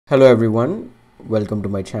Hello everyone, welcome to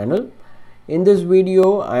my channel. In this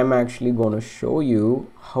video I'm actually going to show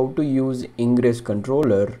you how to use ingress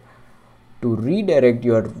controller to redirect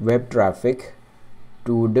your web traffic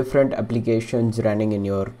to different applications running in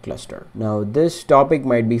your cluster. Now this topic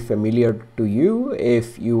might be familiar to you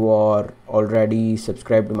if you are already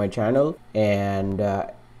subscribed to my channel, and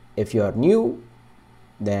if you are new,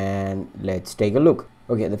 then let's take a look.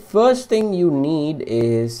 Okay, the first thing you need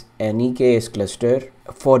is an EKS cluster.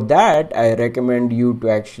 For that, I recommend you to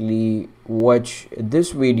actually watch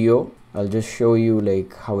this video. I'll just show you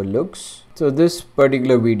like how it looks. So this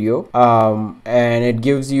particular video, and it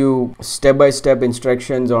gives you step-by-step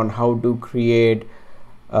instructions on how to create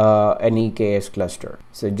an EKS cluster.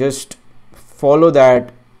 So just follow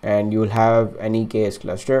that and you'll have an EKS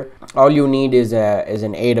cluster. All you need is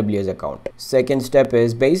an AWS account. Second step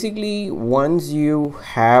is basically once you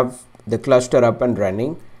have the cluster up and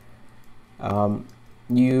running,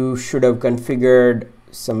 you should have configured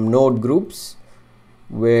some node groups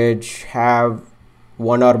which have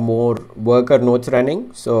one or more worker nodes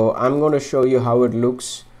running. So I'm going to show you how it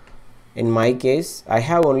looks. In my case, I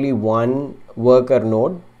have only one worker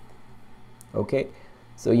node. Okay,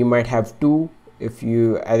 so you might have two. I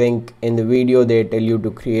think in the video they tell you to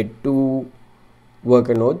create two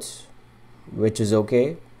worker nodes, which is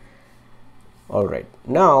okay. All right,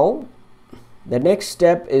 now the next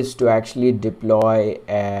step is to actually deploy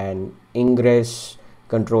an ingress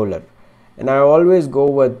controller, and I always go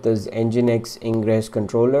with this nginx-ingress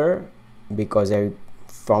controller because I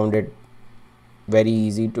found it very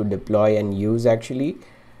easy to deploy and use actually.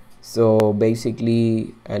 So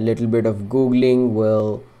basically a little bit of googling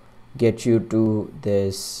will get you to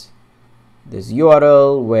this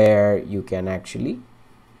URL where you can actually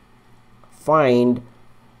find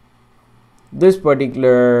this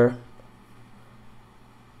particular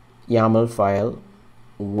YAML file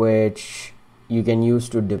which you can use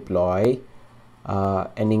to deploy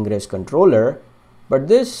an ingress controller. But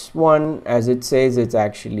this one, as it says, it's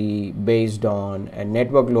actually based on a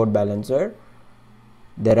network load balancer.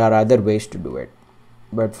 There are other ways to do it,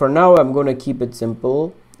 but for now I'm going to keep it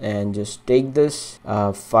simple and just take this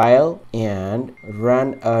file and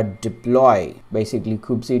run a deploy, basically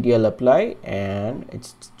kubectl apply, and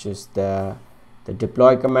it's just the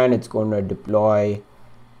deploy command. It's going to deploy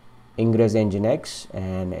ingress nginx,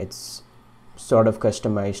 and it's sort of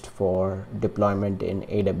customized for deployment in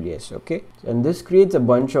AWS. Okay, and this creates a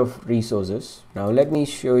bunch of resources. Now let me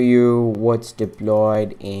show you what's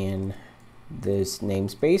deployed in this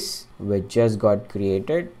namespace which just got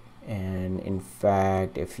created. And in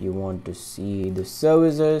fact, if you want to see the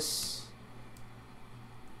services,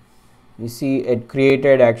 you see it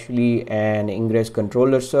created actually an ingress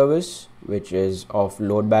controller service which is of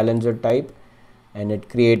load balancer type, and it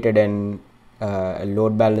created a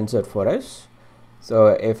load balancer for us. So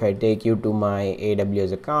if I take you to my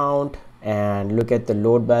AWS account and look at the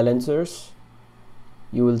load balancers,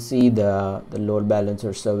 you will see the load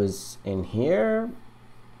balancer service in here.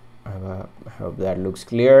 I hope that looks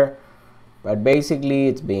clear, but basically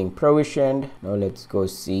it's being provisioned. Now let's go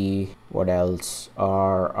see what else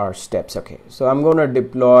are our steps. Okay, so I'm going to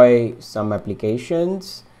deploy some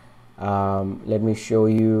applications. Let me show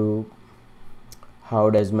you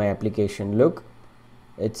how does my application look.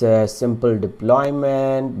 It's a simple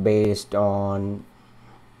deployment based on,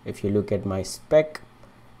 if you look at my spec,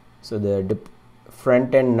 so the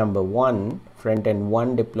front-end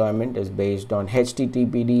one deployment is based on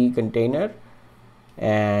HTTPD container,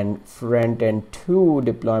 and front-end 2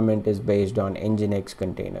 deployment is based on nginx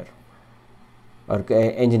container or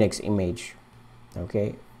nginx image.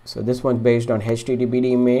 Okay, so this one's based on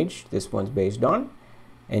HTTPD image, this one's based on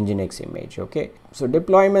nginx image. Okay, so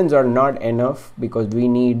deployments are not enough because we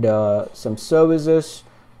need some services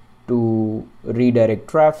to redirect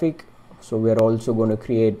traffic. So we're also going to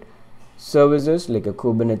create services like a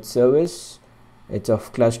Kubernetes service. It's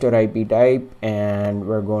of cluster IP type, and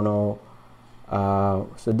we're going to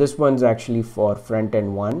so this one's actually for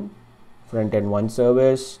front-end one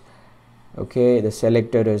service. Okay, the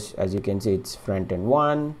selector is, as you can see, it's front-end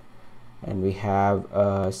 1, and we have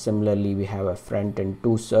similarly we have a front-end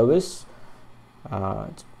 2 service.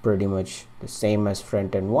 It's pretty much the same as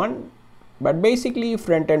front-end 1, but basically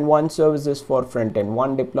front-end 1 services for front-end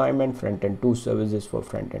 1 deployment, front-end 2 services for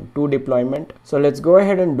front-end 2 deployment. So let's go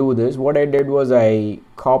ahead and do this. What I did was I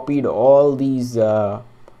copied all these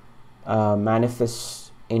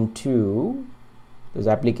manifests into this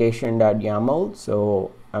application.yaml.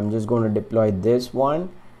 So I'm just going to deploy this one.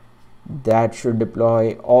 That should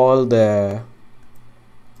deploy all the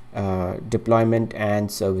deployment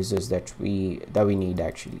and services that we need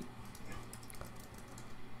actually.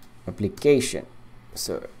 application.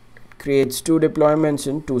 So it creates 2 deployments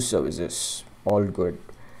in 2 services. All good.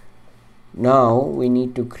 Now we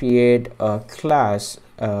need to create a class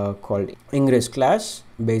called ingress class.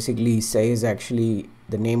 Basically says actually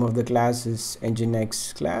the name of the class is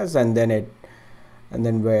nginx class, and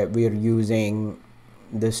then we are using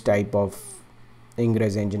this type of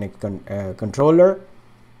ingress nginx controller.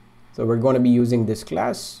 So we're going to be using this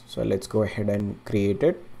class. So let's go ahead and create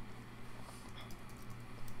it.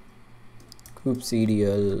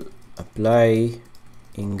 kubectl apply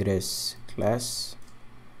ingress class.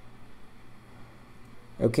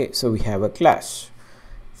 Okay, so we have a class.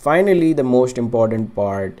 Finally, the most important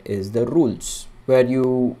part is the rules, where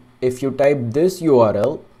if you type this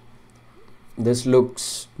URL, this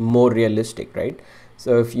looks more realistic, right?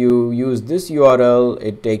 So if you use this URL,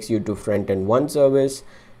 it takes you to frontend 1 service,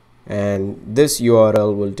 and this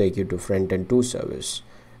URL will take you to frontend 2 service.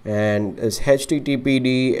 And this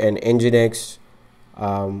HTTPD and nginx,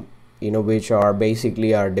 which are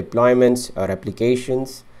basically our deployments, our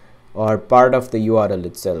applications, or part of the URL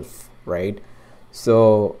itself, right?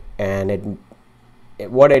 So, and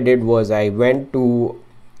what I did was I went to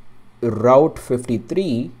Route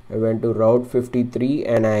 53.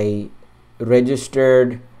 And I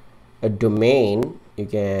registered a domain. You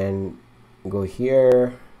can go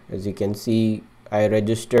here. As you can see, I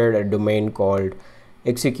registered a domain called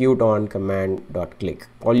executeoncommand.click.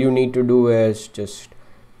 All you need to do is just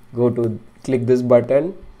click this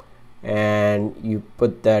button, and you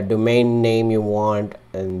put the domain name you want,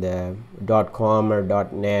 and the .com or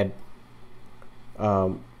 .net,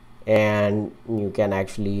 and you can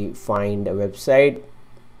actually find a website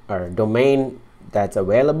or domain that's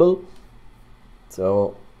available.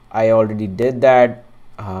 So I already did that.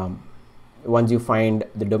 Once you find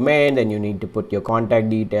the domain, then you need to put your contact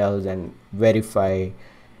details and verify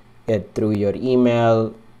it through your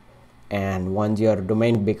email. And once your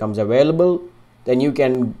domain becomes available, then you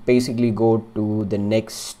can basically go to the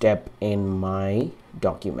next step in my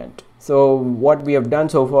document. So what we have done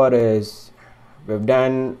so far is we've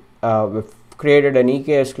created an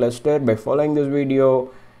EKS cluster by following this video,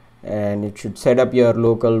 and it should set up your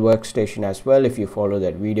local workstation as well if you follow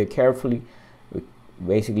that video carefully.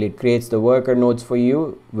 Basically, it creates the worker nodes for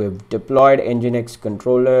you. We've deployed nginx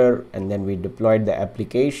controller, and then we deployed the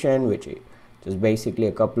application, which is basically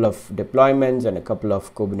a couple of deployments and a couple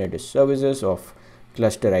of Kubernetes services of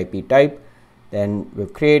cluster IP type. Then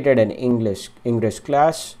we've created an ingress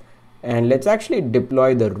class, and let's actually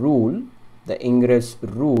deploy the rule, the ingress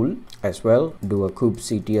rule as well. Do a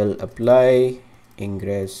kubectl apply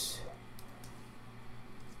ingress.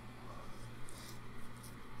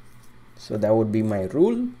 So that would be my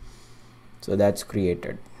rule. So that's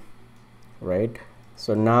created, right?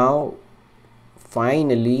 So now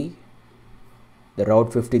finally the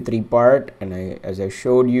Route 53 part, and as I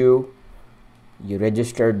showed you, you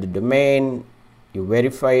registered the domain, you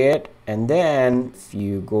verify it, and then if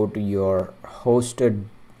you go to your hosted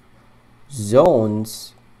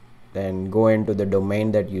zones, then go into the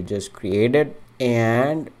domain that you just created,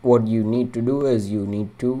 and what you need to do is you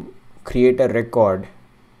need to create a record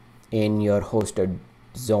in your hosted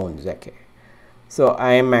zones. Okay, so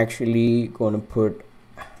I am actually going to put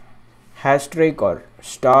 * or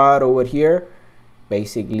star over here,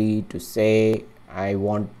 basically to say I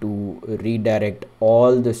want to redirect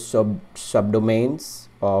all the subdomains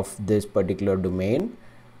of this particular domain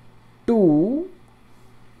to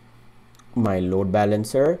my load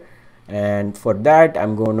balancer. And for that,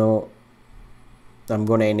 I'm gonna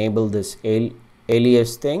enable this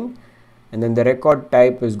alias thing, and then the record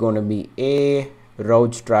type is going to be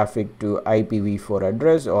routes traffic to IPv4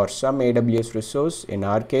 address or some AWS resource. In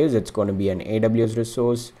our case, it's going to be an AWS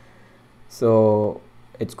resource. So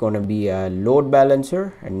it's going to be a load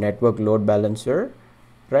balancer, a network load balancer,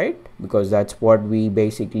 right? Because that's what we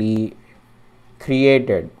basically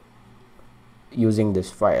created using this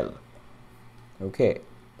file. Okay,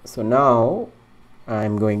 so now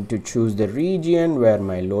I'm going to choose the region where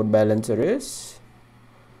my load balancer is,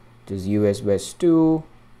 which is US West 2,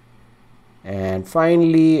 and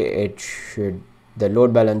finally the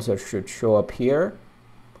load balancer should show up here,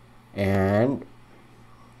 and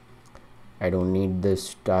I don't need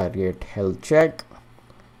this target health check,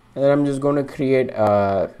 and then I'm just going to create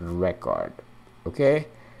a record. Okay,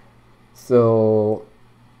 so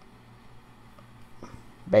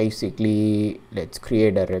basically let's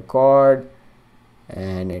create a record,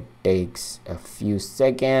 and it takes a few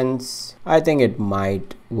seconds. I think it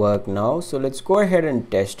might work now, so let's go ahead and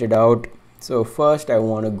test it out. So first I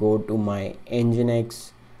want to go to my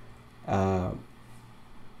nginx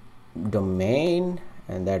domain,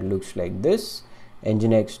 and that looks like this,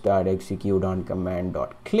 nginx.execute on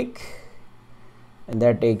command.click, and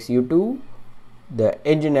that takes you to the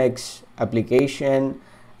nginx application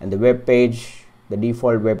and the web page, the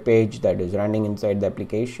default web page that is running inside the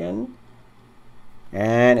application.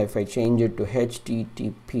 And if I change it to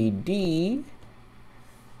HTTPD,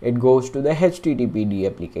 it goes to the HTTPD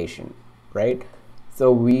application, right?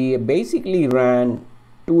 So we basically ran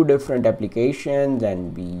two different applications,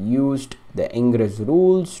 and we used the ingress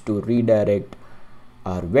rules to redirect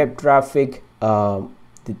our web traffic to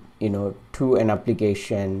an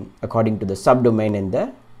application according to the subdomain in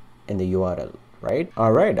the URL, right?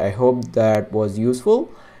 All right, I hope that was useful,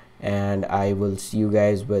 and I will see you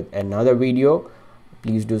guys with another video.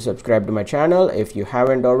 Please do subscribe to my channel if you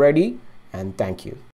haven't already, and thank you.